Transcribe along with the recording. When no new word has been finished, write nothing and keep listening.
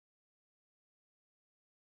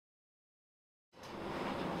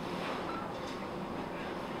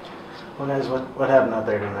Well, guys, what happened out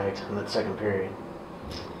there tonight in that second period?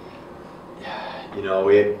 You know,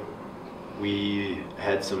 we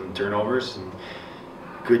had some turnovers, and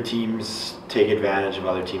good teams take advantage of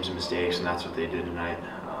other teams' mistakes, and that's what they did tonight.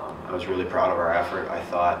 I was really proud of our effort. I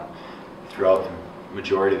thought throughout the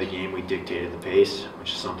majority of the game we dictated the pace,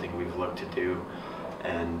 which is something we've looked to do.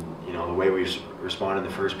 And you know, the way we responded in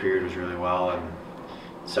the first period was really well, and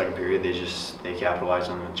the second period they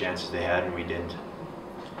capitalized on the chances they had, and we didn't.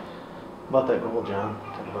 About that goal, John.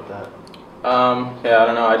 Talk about that. Yeah, I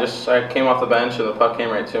don't know. I came off the bench and the puck came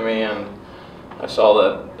right to me, and I saw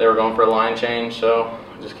that they were going for a line change, so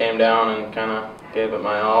I just came down and kind of gave it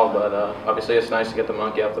my all. But obviously, it's nice to get the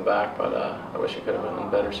monkey off the back, but I wish it could have been in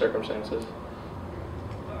better circumstances.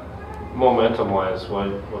 Momentum-wise,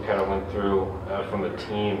 what kind of went through from the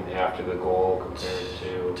team after the goal compared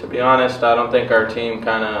to? To be honest, I don't think our team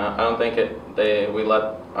we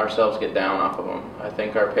let ourselves get down off of them. I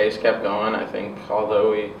think our pace kept going. I think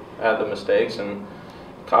although we had the mistakes and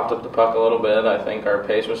coughed up the puck a little bit, I think our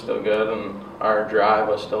pace was still good and our drive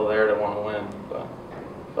was still there to want to win, but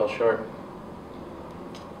fell short.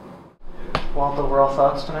 Walt, overall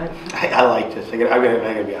thoughts tonight? I liked this. I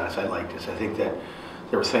gotta be honest, I liked this. I think that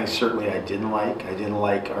there were things certainly I didn't like. I didn't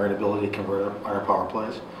like our inability to convert on our power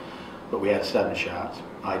plays, but we had 7 shots.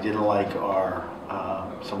 I didn't like our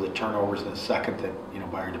some of the turnovers in the second that, you know,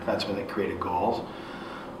 by our defensemen that created goals.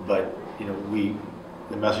 But you know,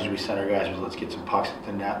 the message we sent our guys was, let's get some pucks at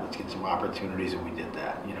the net, let's get some opportunities, and we did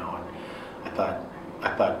that. You know, and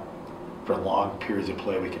I thought for long periods of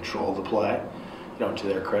play we controlled the play. You know, to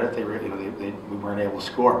their credit, we weren't able to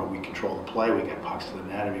score, but we controlled the play. We got pucks to the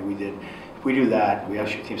net. I mean, we did. If we do that, we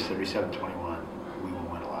actually teams 37-21. We will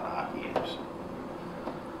win a lot of hockey games.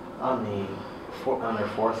 On their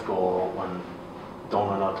fourth goal, when don't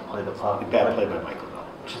run out to play the puck. Bad play by Michael, though.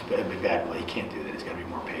 Just bad play. He can't do that. He's got to be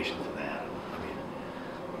more patient than that. I mean,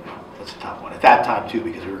 you know, that's a tough one. At that time too,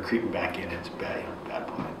 because we were creeping back in. It's bad, bad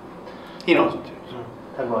play. He knows it too. So.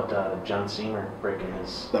 How about John Seymour breaking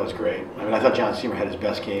his? That was great. I mean, I thought John Seymour had his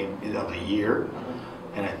best game of the year,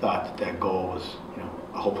 and I thought that goal was, you know,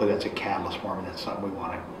 hopefully that's a catalyst for him, and that's something we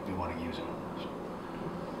want to use him. So.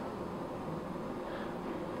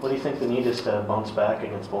 What do you think the need is to bounce back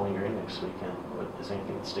against Bowling Green next weekend? Is there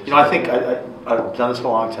anything that sticks? You know, I think I've done this a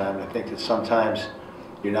long time, and I think that sometimes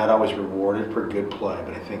you're not always rewarded for good play,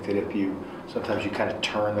 but I think that sometimes you kind of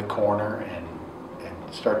turn the corner and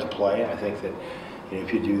start to play, and I think that, you know,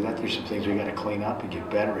 if you do that, there's some things we got to clean up and get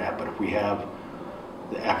better at. But if we have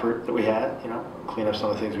the effort that we had, you know, clean up some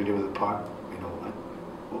of the things we did with the puck, you know,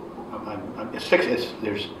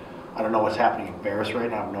 I don't know what's happening in Barris right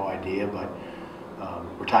now. I have no idea, but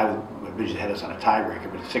we're tied with Bridges ahead of us on a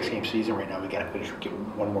tiebreaker. But it's a 6-game season right now. We got to get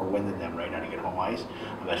one more win than them right now to get home ice.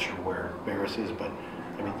 I'm not sure where Barris is, but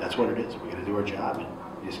I mean, that's what it is. We got to do our job, and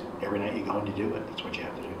just every night you go and you do it. That's what you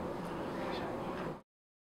have to do.